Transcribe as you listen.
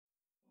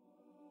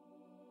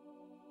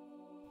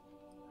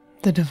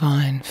The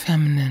divine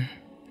feminine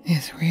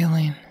is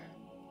reeling.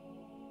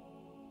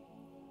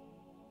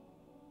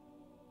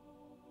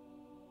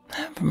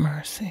 Have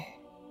mercy.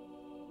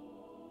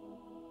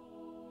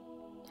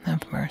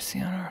 Have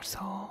mercy on our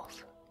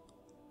souls.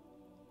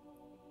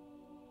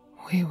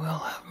 We will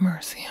have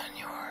mercy on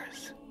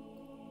yours.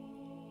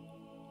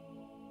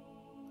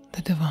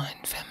 The divine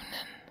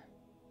feminine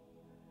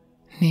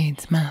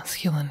needs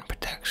masculine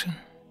protection.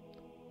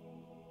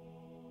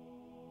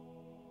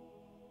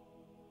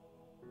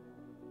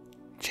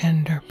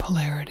 Gender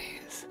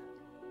polarities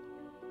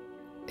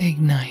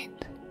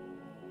ignite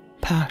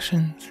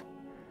passions,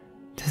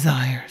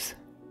 desires,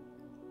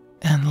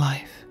 and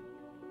life.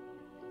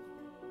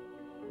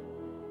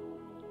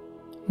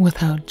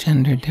 Without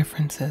gender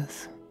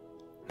differences,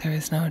 there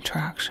is no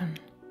attraction.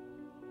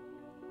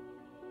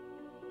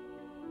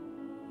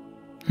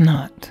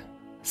 Not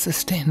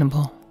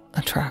sustainable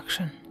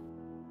attraction.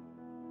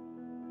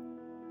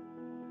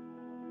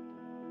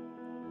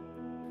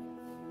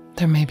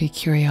 There may be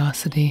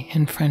curiosity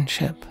and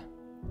friendship,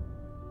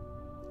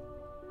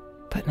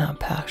 but not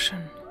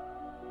passion.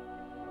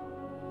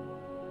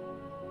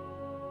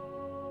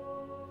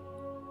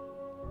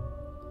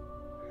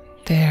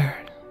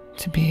 Dare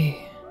to be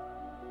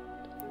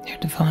your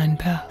divine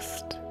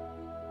best,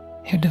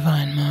 your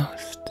divine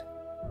most.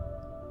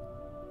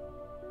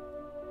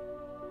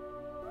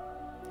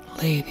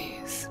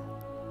 Ladies,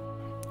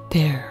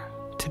 dare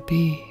to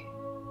be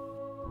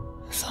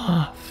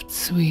soft,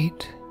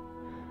 sweet,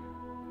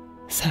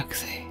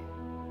 sexy.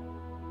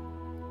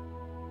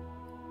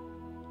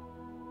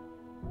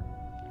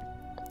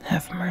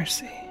 Have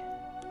mercy.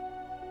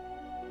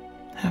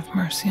 Have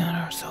mercy on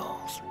our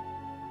souls.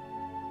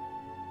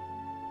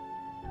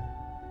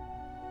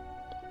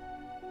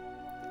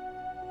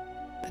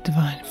 The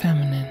divine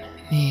feminine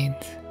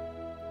needs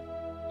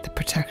the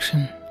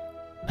protection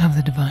of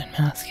the divine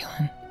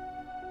masculine.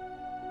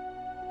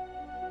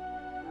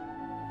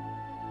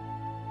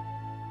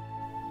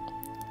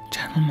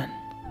 Gentlemen,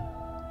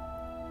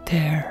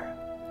 dare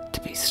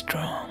to be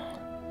strong.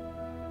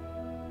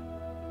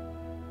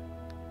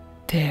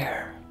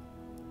 Dare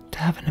to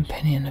have an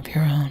opinion of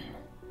your own.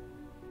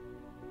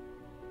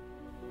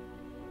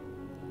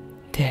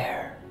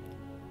 Dare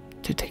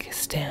to take a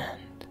stand.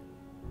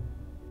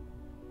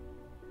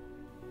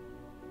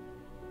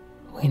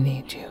 We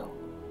need you.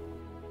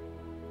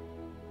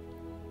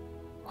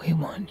 We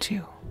want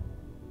you.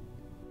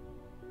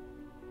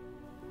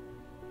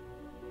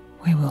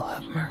 We will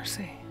have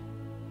mercy.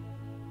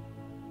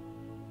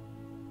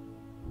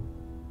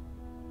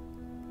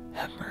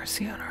 Have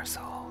mercy on our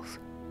souls.